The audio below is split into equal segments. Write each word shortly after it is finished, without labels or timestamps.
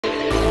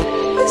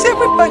Is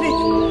everybody?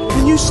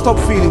 Can you stop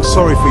feeling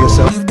sorry for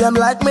yourself? If them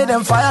like me,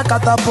 them fire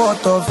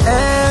catapult of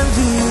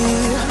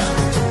envy.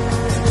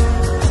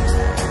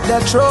 They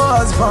throw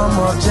us bomb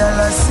of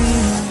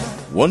jealousy.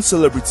 One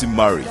celebrity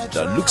marriage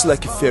that looks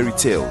like a fairy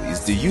tale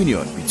is the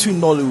union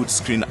between Nollywood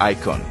screen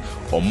icon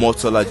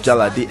Omotola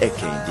Jalade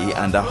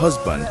and her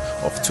husband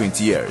of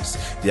 20 years.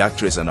 The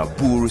actress and her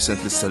boo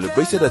recently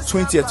celebrated her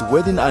 20th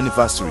wedding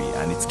anniversary,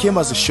 and it came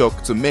as a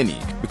shock to many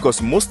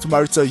because most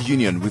marital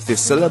union with a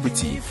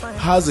celebrity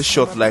has a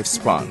short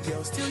lifespan.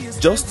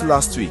 Just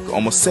last week,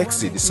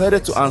 Omosexy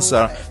decided to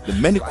answer the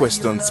many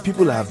questions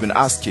people have been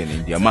asking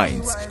in their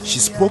minds. She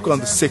spoke on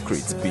the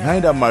secret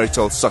behind her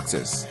marital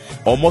success.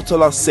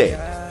 Omotola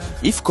said,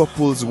 if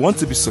couples want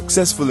to be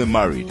successfully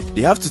married,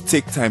 they have to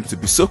take time to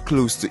be so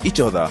close to each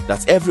other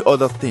that every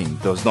other thing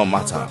does not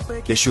matter.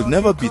 There should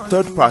never be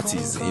third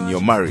parties in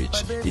your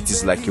marriage. It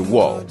is like a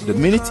wall. The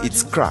minute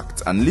it's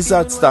cracked and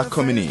lizards start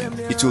coming in,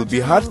 it will be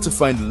hard to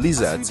find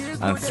lizards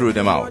and throw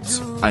them out,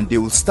 and they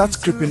will start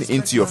creeping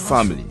into your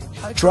family.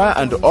 Try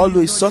and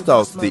always sort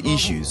out the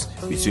issues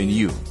between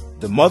you.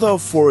 The mother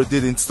of four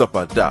didn't stop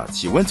at that.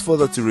 She went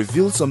further to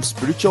reveal some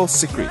spiritual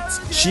secrets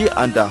she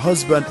and her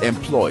husband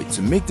employed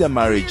to make their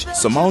marriage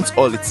surmount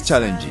all its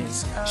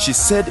challenges. She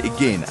said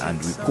again, and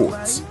we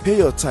quote, "Pay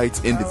your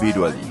tithe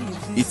individually.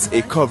 It's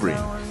a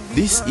covering.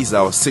 This is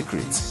our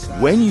secret.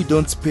 When you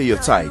don't pay your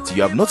tithe,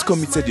 you have not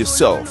committed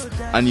yourself,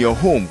 and your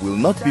home will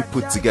not be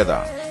put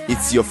together.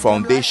 It's your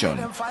foundation.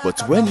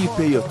 But when you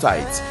pay your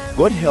tithe,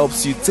 God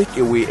helps you take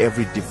away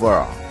every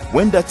devourer.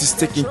 When that is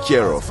taken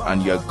care of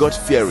and you are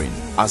God-fearing,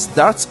 as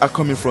darts are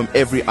coming from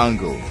every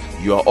angle,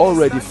 you are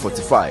already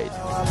fortified."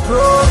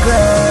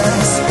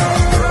 Progress.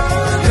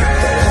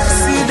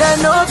 See, there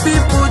no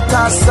people put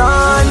us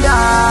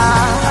under.